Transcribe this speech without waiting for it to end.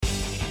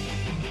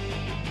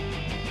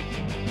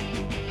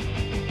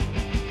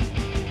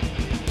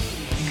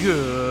Good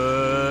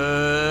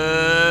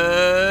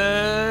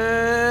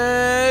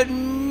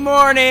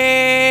morning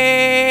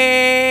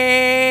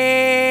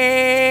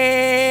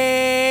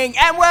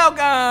and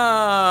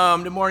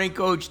welcome to Morning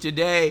Coach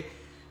Today.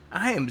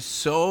 I am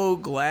so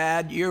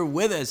glad you're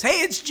with us.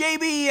 Hey, it's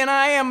JB and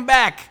I am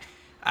back.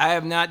 I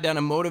have not done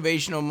a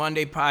Motivational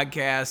Monday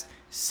podcast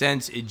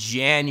since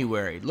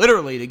January,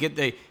 literally to get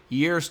the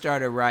year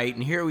started right.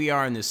 And here we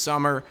are in the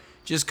summer,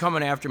 just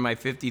coming after my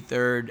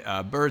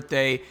 53rd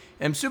birthday.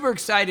 I'm super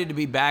excited to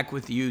be back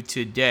with you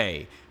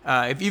today.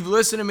 If you've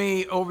listened to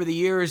me over the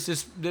years,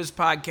 this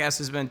podcast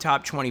has been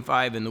top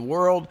 25 in the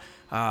world.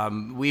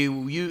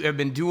 You have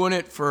been doing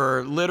it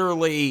for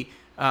literally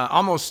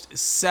almost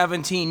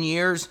 17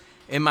 years.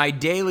 In my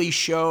daily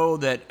show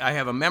that I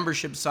have a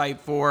membership site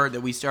for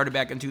that we started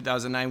back in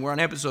 2009, we're on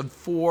episode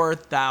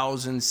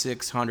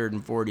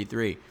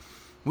 4,643.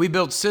 We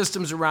built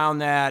systems around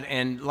that,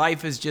 and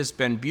life has just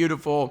been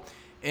beautiful.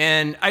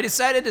 And I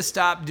decided to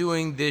stop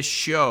doing this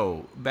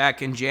show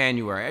back in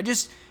January. I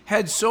just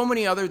had so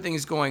many other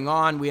things going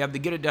on. We have the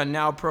Get It Done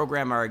Now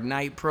program, our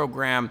Ignite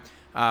program.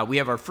 We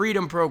have our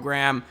Freedom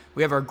program.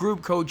 We have our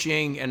group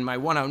coaching and my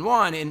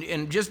one-on-one,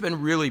 and just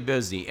been really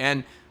busy.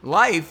 And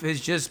life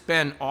has just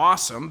been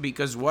awesome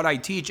because what I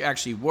teach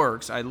actually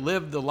works. I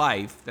live the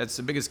life. That's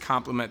the biggest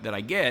compliment that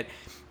I get.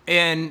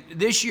 And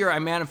this year I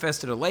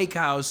manifested a lake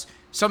house,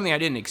 something I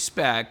didn't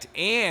expect,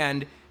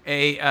 and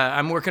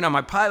I'm working on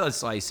my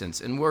pilot's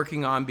license and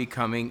working on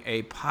becoming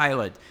a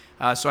pilot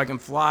so I can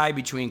fly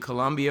between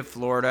Columbia,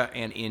 Florida,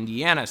 and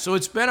Indiana. So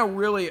it's been a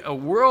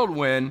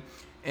whirlwind,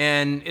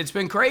 and it's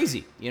been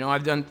crazy. You know,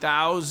 I've done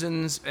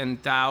thousands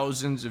and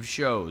thousands of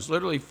shows,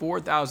 literally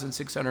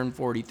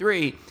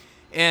 4,643.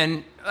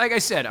 And like I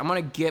said, I'm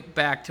going to get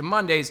back to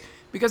Mondays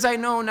because I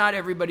know not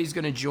everybody's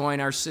going to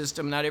join our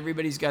system. Not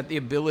everybody's got the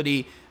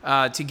ability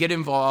to get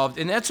involved,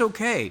 and that's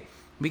okay.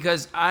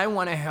 Because I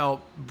want to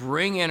help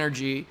bring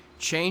energy,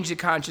 change the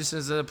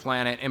consciousness of the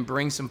planet, and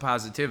bring some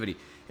positivity.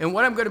 And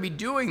what I'm going to be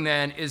doing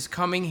then is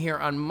coming here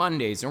on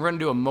Mondays, and we're going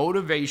to do a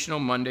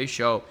Motivational Monday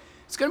show.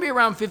 It's going to be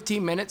around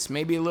 15 minutes,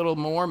 maybe a little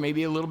more,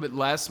 maybe a little bit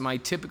less, my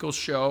typical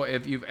show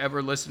if you've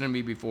ever listened to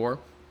me before.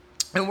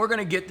 And we're going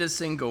to get this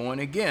thing going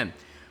again.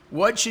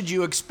 What should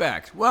you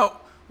expect? Well,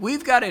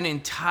 we've got an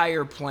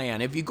entire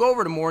plan. If you go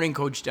over to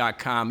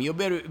morningcoach.com, you'll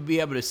be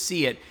able to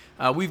see it.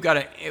 We've got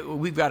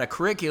a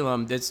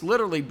curriculum that's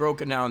literally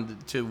broken down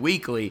to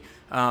weekly.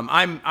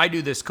 I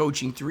do this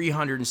coaching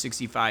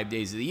 365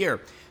 days of the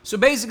year. So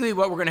basically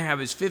what we're going to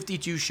have is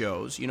 52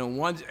 shows,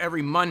 once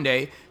every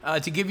Monday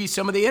to give you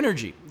some of the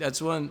energy.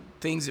 That's one of the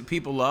things that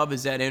people love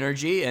is that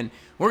energy. And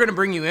we're going to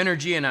bring you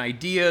energy and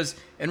ideas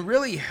and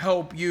really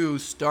help you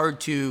start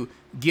to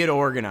get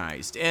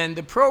organized. And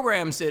the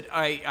programs that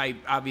I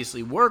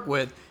obviously work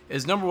with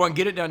is number one,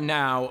 Get It Done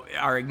Now,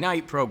 our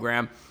Ignite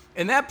program.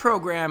 And that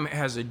program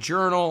has a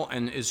journal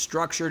and is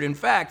structured. In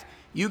fact,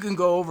 you can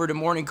go over to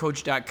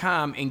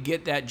morningcoach.com and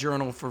get that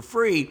journal for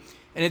free.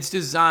 And it's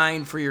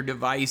designed for your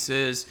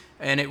devices,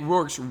 and it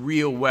works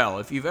real well.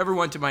 If you've ever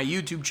went to my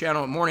YouTube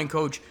channel at Morning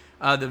Coach,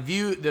 the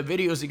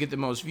videos that get the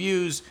most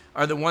views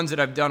are the ones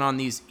that I've done on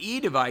these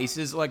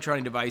e-devices,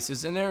 electronic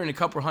devices, and they're in a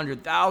couple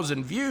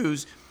 100,000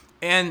 views.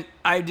 And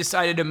I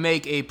decided to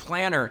make a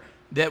planner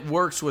that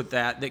works with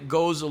that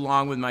goes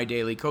along with my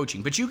daily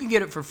coaching. But you can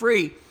get it for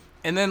free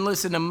and then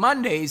listen to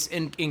Mondays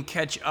and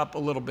catch up a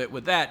little bit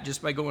with that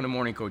just by going to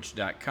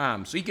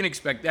morningcoach.com. So you can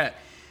expect that.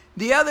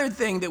 The other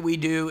thing that we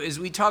do is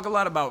we talk a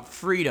lot about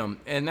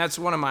freedom, and that's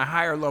one of my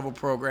higher level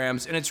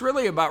programs, and it's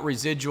really about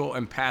residual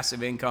and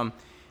passive income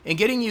and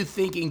getting you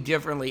thinking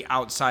differently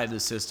outside the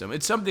system.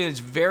 It's something that's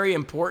very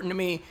important to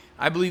me.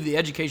 I believe the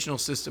educational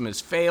system is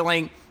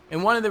failing,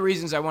 and one of the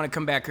reasons I want to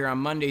come back here on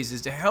Mondays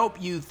is to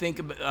help you think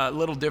a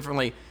little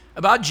differently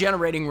about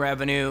generating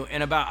revenue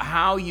and about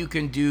how you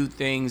can do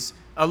things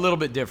a little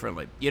bit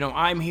differently.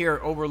 I'm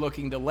here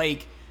overlooking the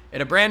lake at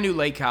a brand new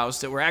lake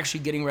house that we're actually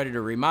getting ready to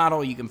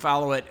remodel. You can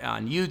follow it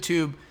on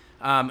YouTube.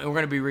 And we're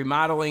going to be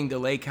remodeling the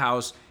lake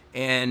house.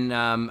 And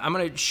I'm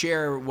going to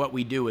share what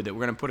we do with it.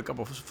 We're going to put a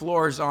couple of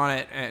floors on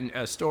it and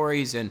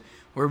stories. And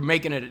we're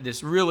making it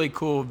this really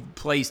cool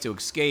place to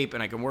escape.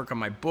 And I can work on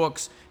my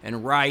books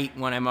and write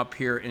when I'm up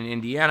here in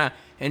Indiana.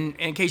 And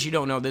in case you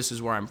don't know, this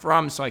is where I'm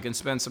from. So I can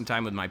spend some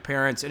time with my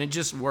parents. And it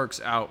just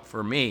works out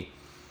for me.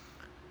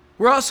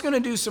 We're also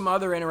going to do some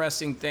other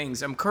interesting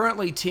things. I'm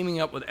currently teaming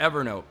up with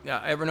Evernote.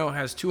 Evernote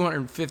has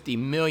 250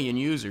 million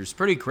users.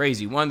 Pretty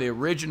crazy. One of the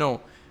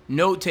original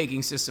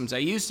note-taking systems I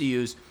used to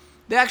use.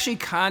 They actually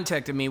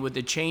contacted me with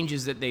the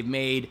changes that they've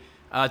made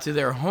to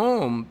their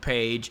home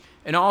page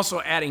and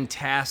also adding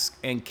tasks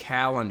and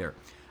calendar.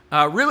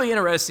 Really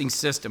interesting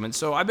system. And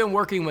so I've been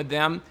working with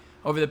them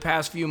over the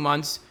past few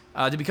months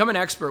to become an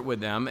expert with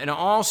them and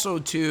also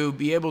to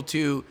be able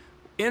to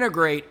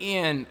integrate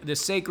in the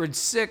Sacred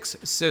Six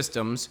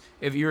systems.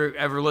 If you've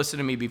ever listened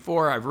to me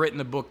before, I've written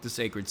the book, The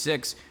Sacred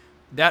Six.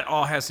 That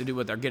all has to do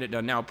with our Get It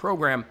Done Now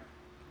program.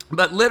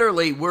 But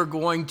literally, we're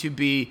going to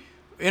be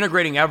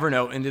integrating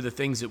Evernote into the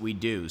things that we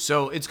do.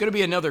 So it's going to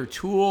be another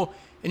tool,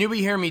 and you'll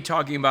be hearing me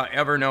talking about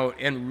Evernote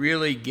and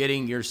really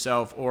getting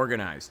yourself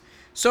organized.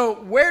 So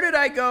where did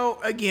I go?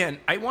 Again,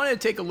 I wanted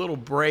to take a little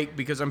break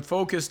because I'm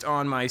focused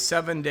on my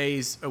 7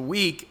 days a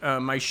week,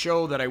 my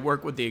show that I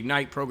work with, the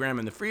Ignite program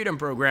and the Freedom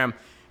program.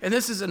 And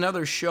this is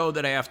another show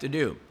that I have to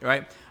do,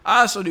 right?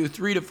 I also do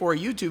 3 to 4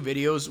 YouTube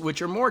videos,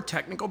 which are more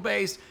technical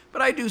based,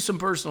 but I do some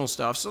personal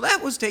stuff. So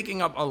that was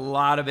taking up a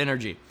lot of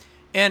energy.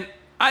 And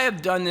I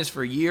have done this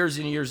for years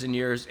and years and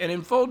years. And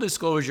in full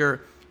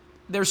disclosure,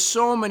 there's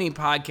so many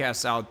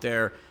podcasts out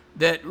there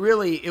that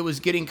really it was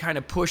getting kind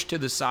of pushed to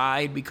the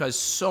side because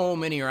so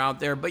many are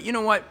out there. But you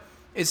know what?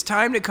 It's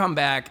time to come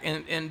back.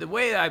 And the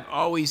way I've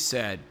always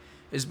said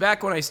is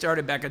back when I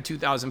started back in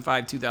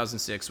 2005,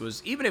 2006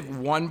 was even if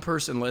one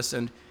person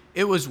listened,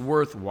 it was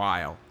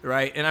worthwhile,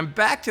 right? And I'm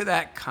back to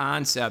that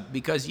concept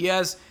because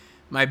yes,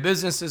 my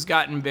business has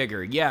gotten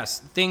bigger. Yes,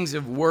 things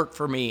have worked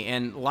for me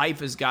and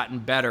life has gotten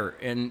better.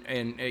 And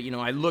you know,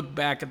 I look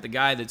back at the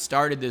guy that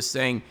started this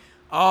thing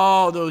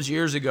all those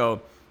years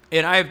ago,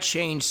 and I have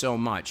changed so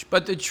much.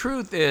 But the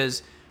truth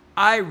is,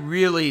 I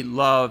really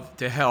love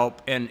to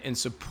help and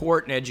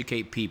support and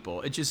educate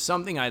people. It's just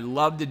something I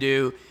love to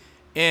do.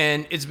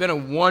 And it's been a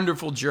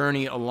wonderful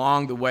journey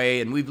along the way.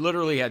 And we've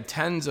literally had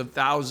tens of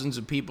thousands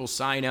of people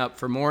sign up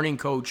for Morning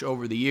Coach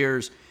over the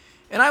years.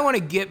 And I want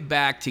to get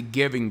back to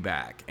giving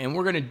back. And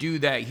we're going to do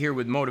that here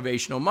with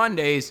Motivational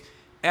Mondays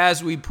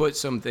as we put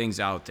some things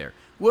out there.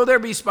 Will there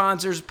be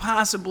sponsors?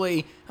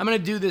 Possibly. I'm going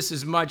to do this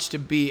as much to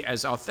be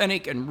as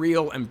authentic and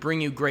real and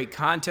bring you great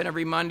content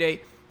every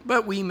Monday,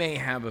 but we may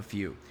have a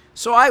few.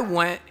 So I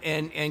went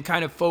and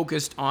kind of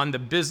focused on the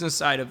business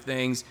side of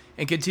things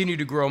and continue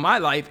to grow my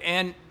life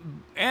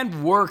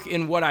and work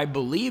in what I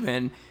believe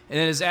in,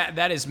 and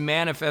that is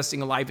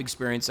manifesting a life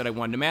experience that I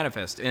wanted to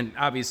manifest, and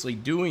obviously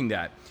doing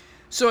that.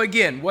 So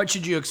again, what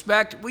should you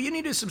expect? Well, you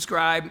need to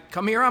subscribe.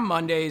 Come here on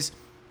Mondays.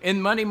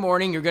 In Monday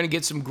morning, you're going to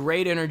get some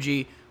great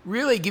energy,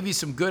 really give you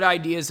some good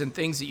ideas and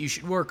things that you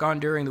should work on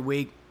during the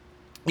week.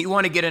 You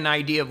want to get an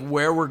idea of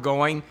where we're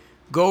going,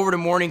 go over to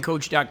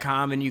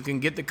morningcoach.com and you can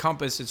get the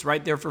compass. It's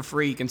right there for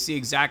free. You can see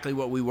exactly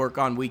what we work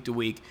on week to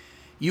week.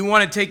 You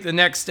want to take the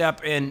next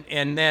step and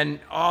then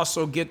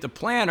also get the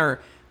planner.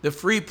 The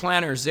free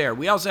planner is there.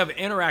 We also have an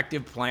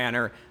interactive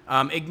planner.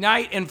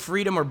 Ignite and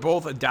Freedom are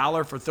both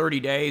 $1 for 30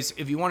 days.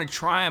 If you want to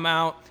try them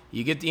out,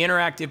 you get the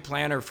interactive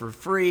planner for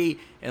free,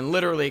 and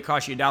literally it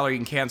costs you $1. You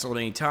can cancel at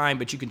any time,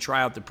 but you can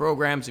try out the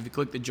programs if you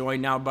click the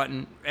Join Now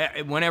button.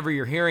 Whenever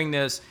you're hearing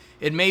this,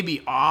 it may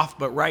be off,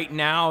 but right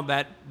now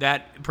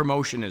that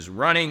promotion is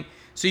running,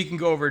 so you can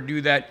go over and do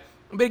that.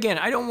 But again,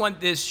 I don't want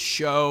this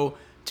show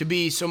to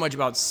be so much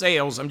about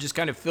sales. I'm just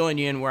kind of filling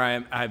you in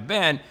where I've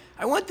been.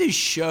 I want this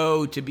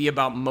show to be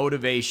about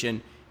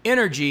motivation,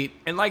 energy,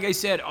 and like I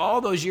said,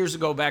 all those years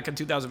ago, back in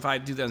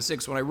 2005,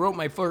 2006, when I wrote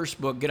my first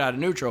book, Get Out of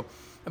Neutral,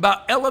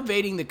 about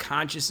elevating the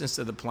consciousness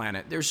of the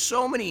planet. There's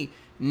so many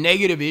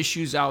negative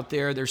issues out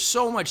there. There's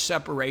so much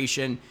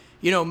separation.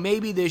 You know,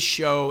 maybe this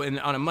show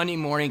on a Monday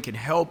morning can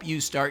help you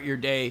start your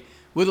day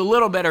with a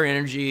little better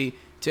energy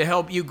to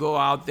help you go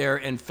out there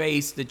and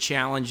face the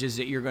challenges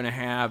that you're going to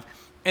have.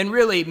 And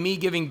really, me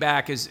giving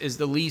back is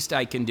the least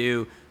I can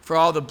do for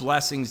all the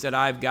blessings that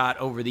I've got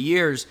over the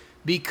years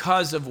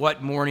because of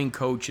what Morning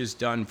Coach has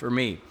done for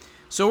me.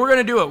 So we're going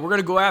to do it. We're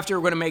going to go after it.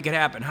 We're going to make it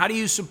happen. How do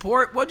you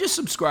support? Well, just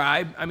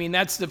subscribe. I mean,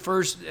 that's the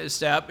first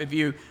step. If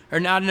you are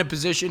not in a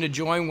position to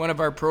join one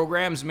of our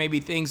programs, maybe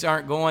things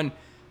aren't going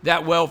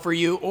that well for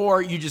you,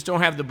 or you just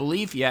don't have the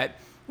belief yet,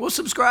 well,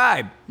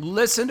 subscribe.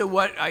 Listen to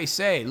what I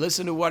say.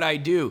 Listen to what I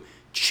do.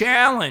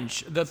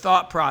 Challenge the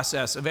thought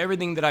process of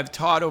everything that I've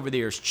taught over the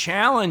years.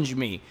 Challenge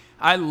me.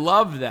 I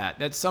love that.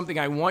 That's something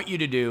I want you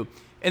to do.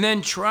 And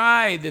then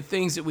try the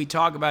things that we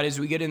talk about as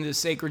we get into the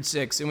Sacred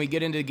Six and we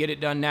get into Get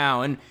It Done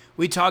Now. And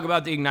we talk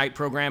about the Ignite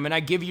program and I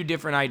give you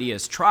different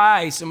ideas.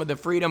 Try some of the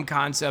freedom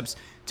concepts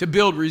to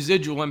build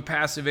residual and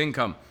passive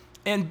income.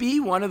 And be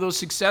one of those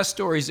success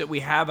stories that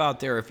we have out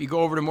there. If you go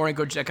over to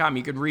morningcoach.com,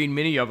 you can read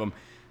many of them.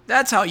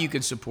 That's how you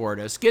can support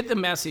us. Get the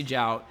message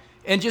out.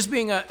 And just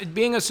being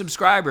a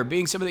subscriber,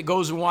 being somebody that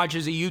goes and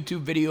watches a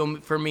YouTube video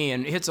for me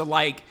and hits a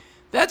like,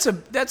 that's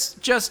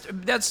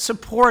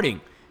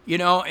supporting, you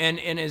know,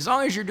 and as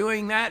long as you're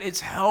doing that, it's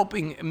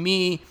helping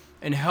me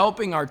and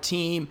helping our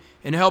team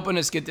and helping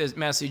us get this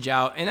message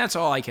out. And that's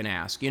all I can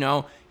ask. You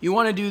know, you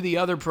want to do the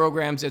other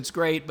programs, that's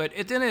great. But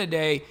at the end of the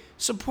day,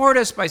 support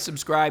us by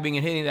subscribing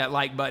and hitting that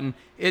like button.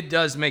 It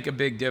does make a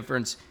big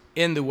difference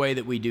in the way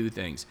that we do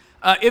things.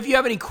 If you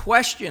have any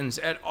questions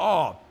at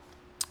all,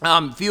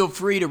 feel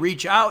free to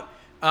reach out.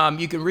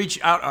 You can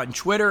reach out on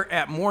Twitter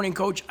at Morning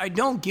Coach. I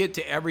don't get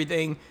to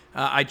everything.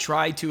 I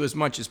try to as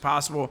much as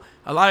possible.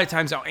 A lot of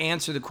times I'll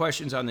answer the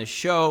questions on this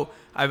show.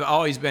 I've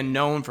always been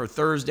known for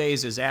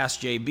Thursdays as Ask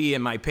JB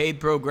in my paid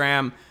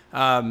program.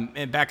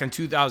 And back in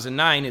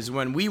 2009 is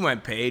when we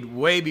went paid,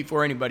 way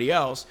before anybody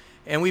else.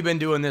 And we've been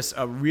doing this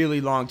a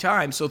really long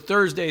time. So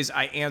Thursdays,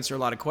 I answer a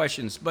lot of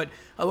questions. But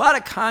a lot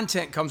of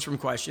content comes from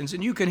questions.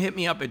 And you can hit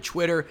me up at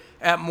Twitter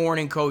at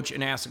Morning Coach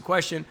and ask a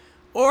question.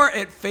 or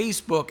at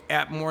Facebook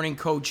at Morning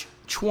Coach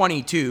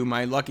 22.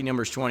 My lucky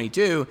number is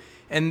 22.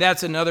 And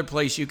that's another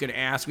place you can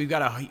ask. We've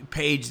got a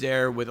page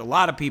there with a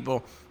lot of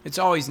people. It's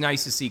always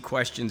nice to see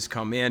questions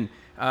come in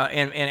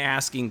and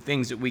asking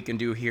things that we can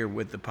do here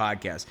with the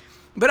podcast.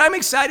 But I'm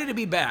excited to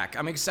be back.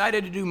 I'm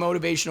excited to do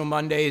Motivational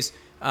Mondays.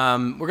 We're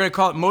going to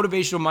call it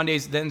Motivational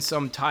Mondays. Then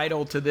some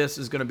title to this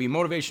is going to be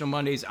Motivational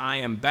Mondays, I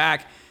Am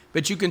Back.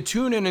 But you can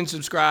tune in and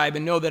subscribe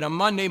and know that on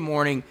Monday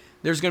morning,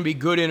 there's going to be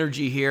good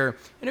energy here.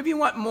 And if you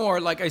want more,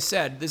 like I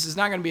said, this is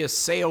not going to be a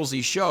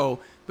salesy show,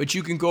 but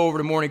you can go over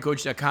to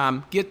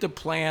morningcoach.com, get the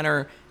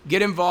planner,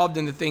 get involved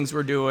in the things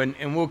we're doing,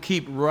 and we'll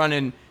keep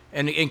running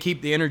and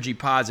keep the energy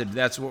positive.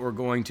 That's what we're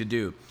going to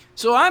do.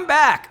 So I'm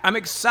back. I'm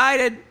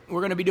excited.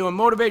 We're going to be doing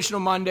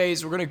Motivational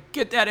Mondays. We're going to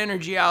get that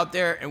energy out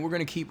there, and we're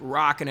going to keep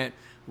rocking it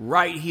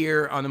right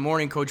here on the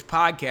Morning Coach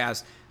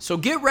podcast. So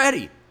get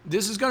ready.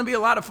 This is going to be a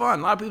lot of fun.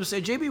 A lot of people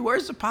say, JB,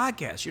 where's the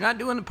podcast? You're not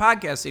doing the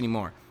podcast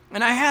anymore.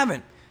 And I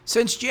haven't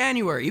since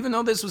January. Even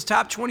though this was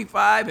top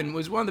 25 and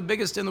was one of the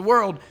biggest in the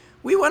world,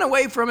 we went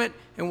away from it.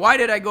 And why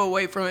did I go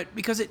away from it?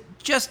 Because it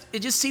just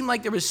seemed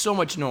like there was so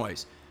much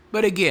noise.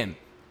 But again,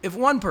 if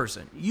one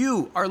person,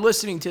 you are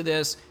listening to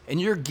this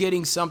and you're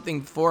getting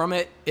something from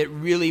it, it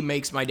really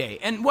makes my day.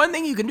 And one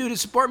thing you can do to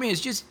support me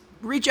is just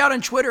reach out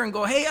on Twitter and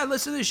go, hey, I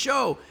listened to this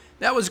show.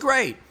 That was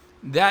great.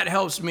 That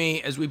helps me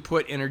as we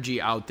put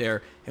energy out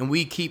there, and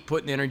we keep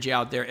putting energy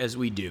out there as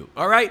we do.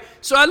 All right?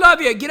 So I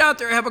love you. Get out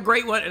there, have a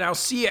great one, and I'll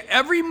see you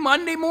every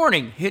Monday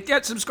morning. Hit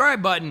that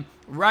subscribe button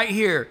right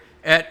here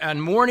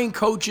on Morning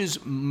Coach's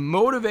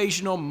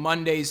Motivational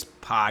Mondays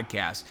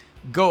podcast.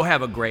 Go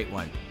have a great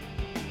one.